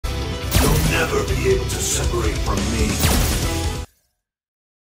never be able to separate from me.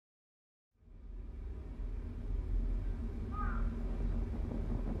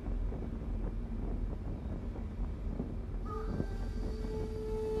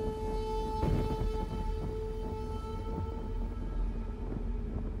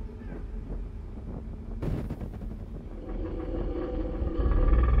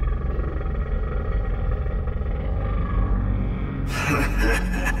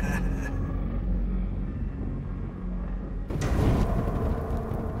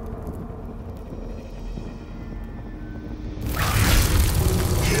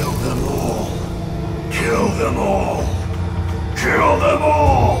 Kill them all! Kill them all! Kill them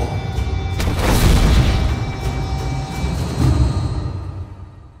all!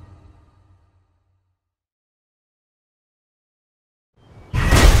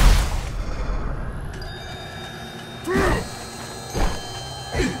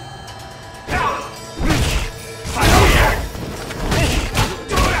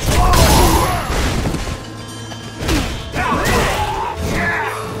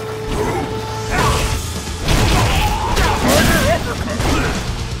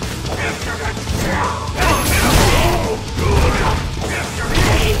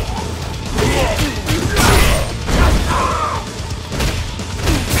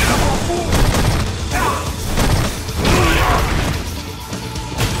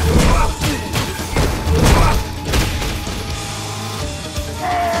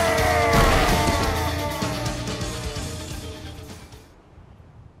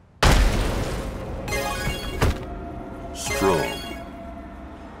 Strong.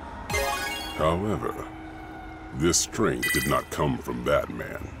 However, this strength did not come from that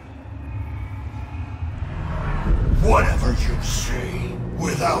man. Whatever you say,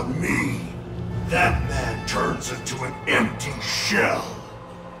 without me, that man turns into an empty shell.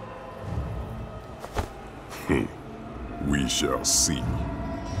 We shall see.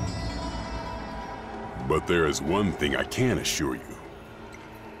 But there is one thing I can assure you.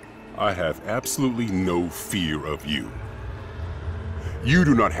 I have absolutely no fear of you. You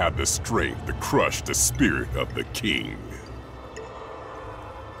do not have the strength to crush the spirit of the king.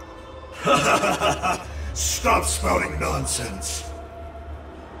 Stop spouting nonsense.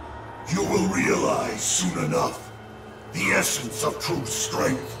 You will realize soon enough, the essence of true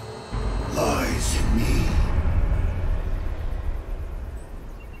strength lies in me.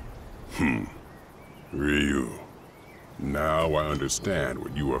 Ryu, now I understand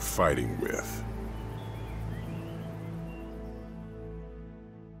what you are fighting with.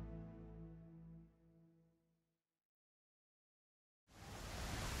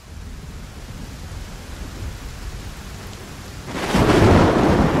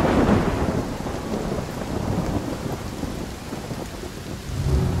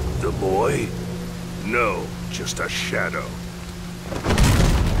 The boy? No, just a shadow.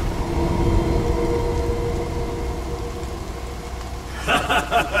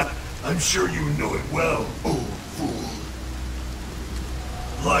 I'm sure you know it well, old fool.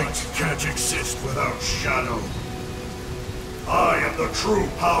 Light can't exist without shadow. I am the true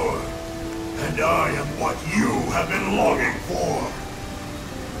power, and I am what you have been longing for.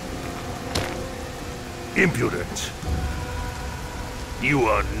 Impudent. You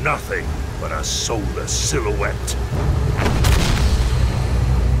are nothing but a soulless silhouette.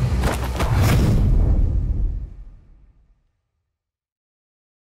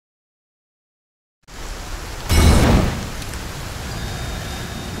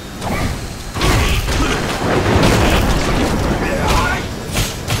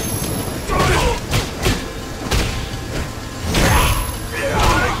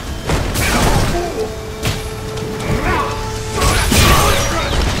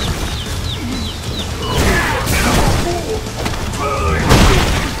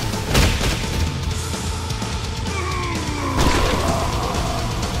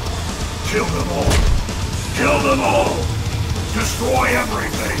 Kill them all! Kill them all! Destroy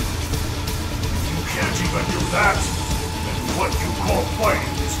everything! If you can't even do that, then what you call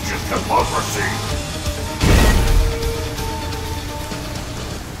fighting is just hypocrisy!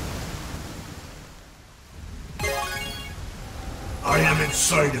 I am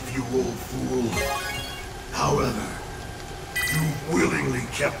inside of you, old fool. However, you willingly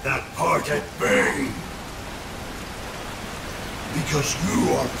kept that part at bay. Because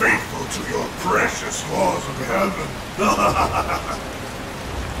you are faithful to your precious laws of heaven.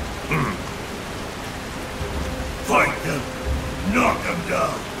 Fight them, knock them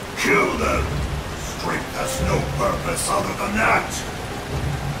down, kill them. Strength has no purpose other than that.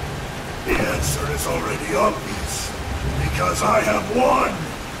 The answer is already obvious, because I have won.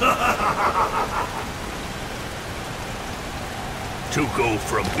 To go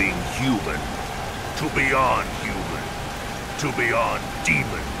from being human to beyond human, to beyond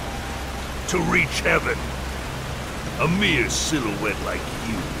demon, to reach heaven. A mere silhouette like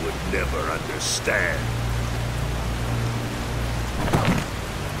you would never understand.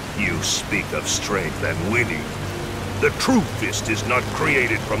 You speak of strength and winning. The true fist is not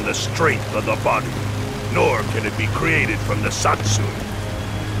created from the strength of the body, nor can it be created from the Satsui.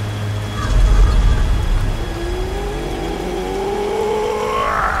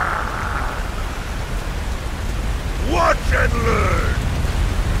 Watch and learn!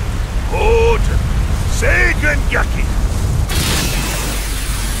 Hold Seigengeki!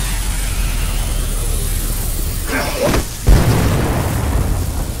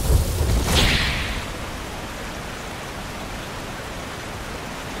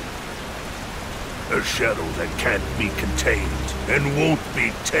 A shadow that can't be contained and won't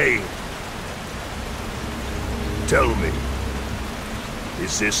be tamed. Tell me,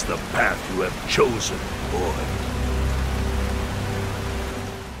 is this the path you have chosen, boy?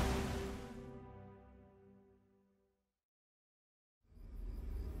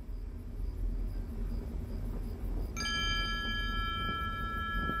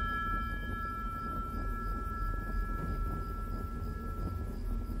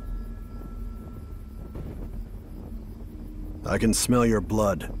 I can smell your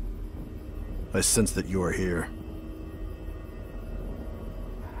blood. I sense that you are here.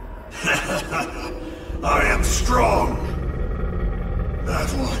 I am strong. That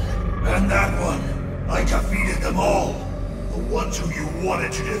one, and that one. I defeated them all. The ones who you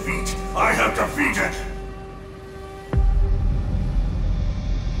wanted to defeat, I have defeated.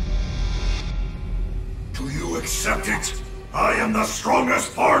 Do you accept it? I am the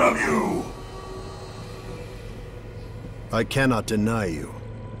strongest part of you. I cannot deny you.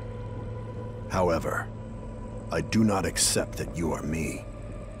 However, I do not accept that you are me.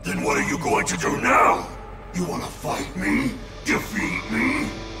 Then what are you going to do now? You want to fight me? Defeat me?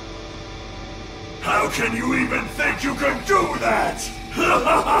 How can you even think you can do that?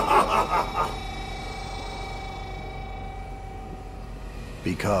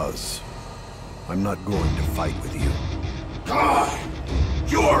 Because I'm not going to fight with you.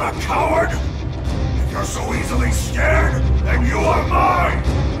 You're a coward? If you're so easily scared, then you are mine!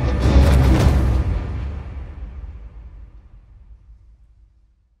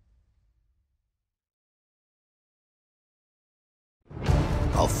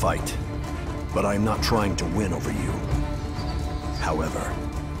 I'll fight, but I'm not trying to win over you. However,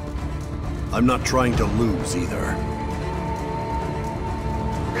 I'm not trying to lose either.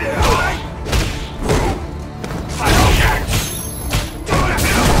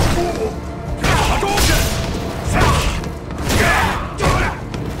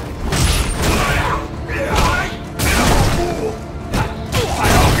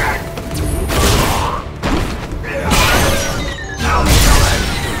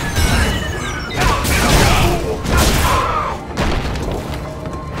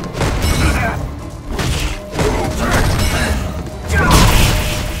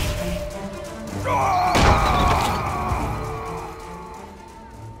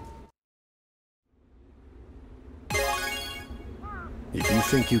 If you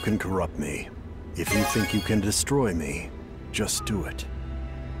think you can corrupt me, if you think you can destroy me, just do it.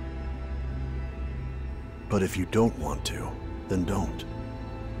 But if you don't want to, then don't.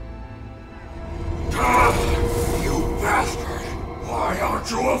 You bastard! Why aren't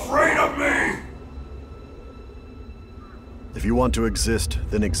you afraid of me? If you want to exist,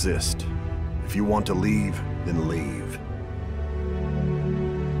 then exist. If you want to leave, then leave.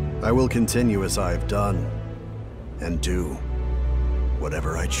 I will continue as I have done, and do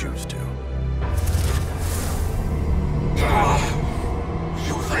whatever I choose to.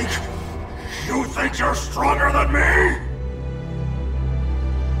 You think you're stronger than me?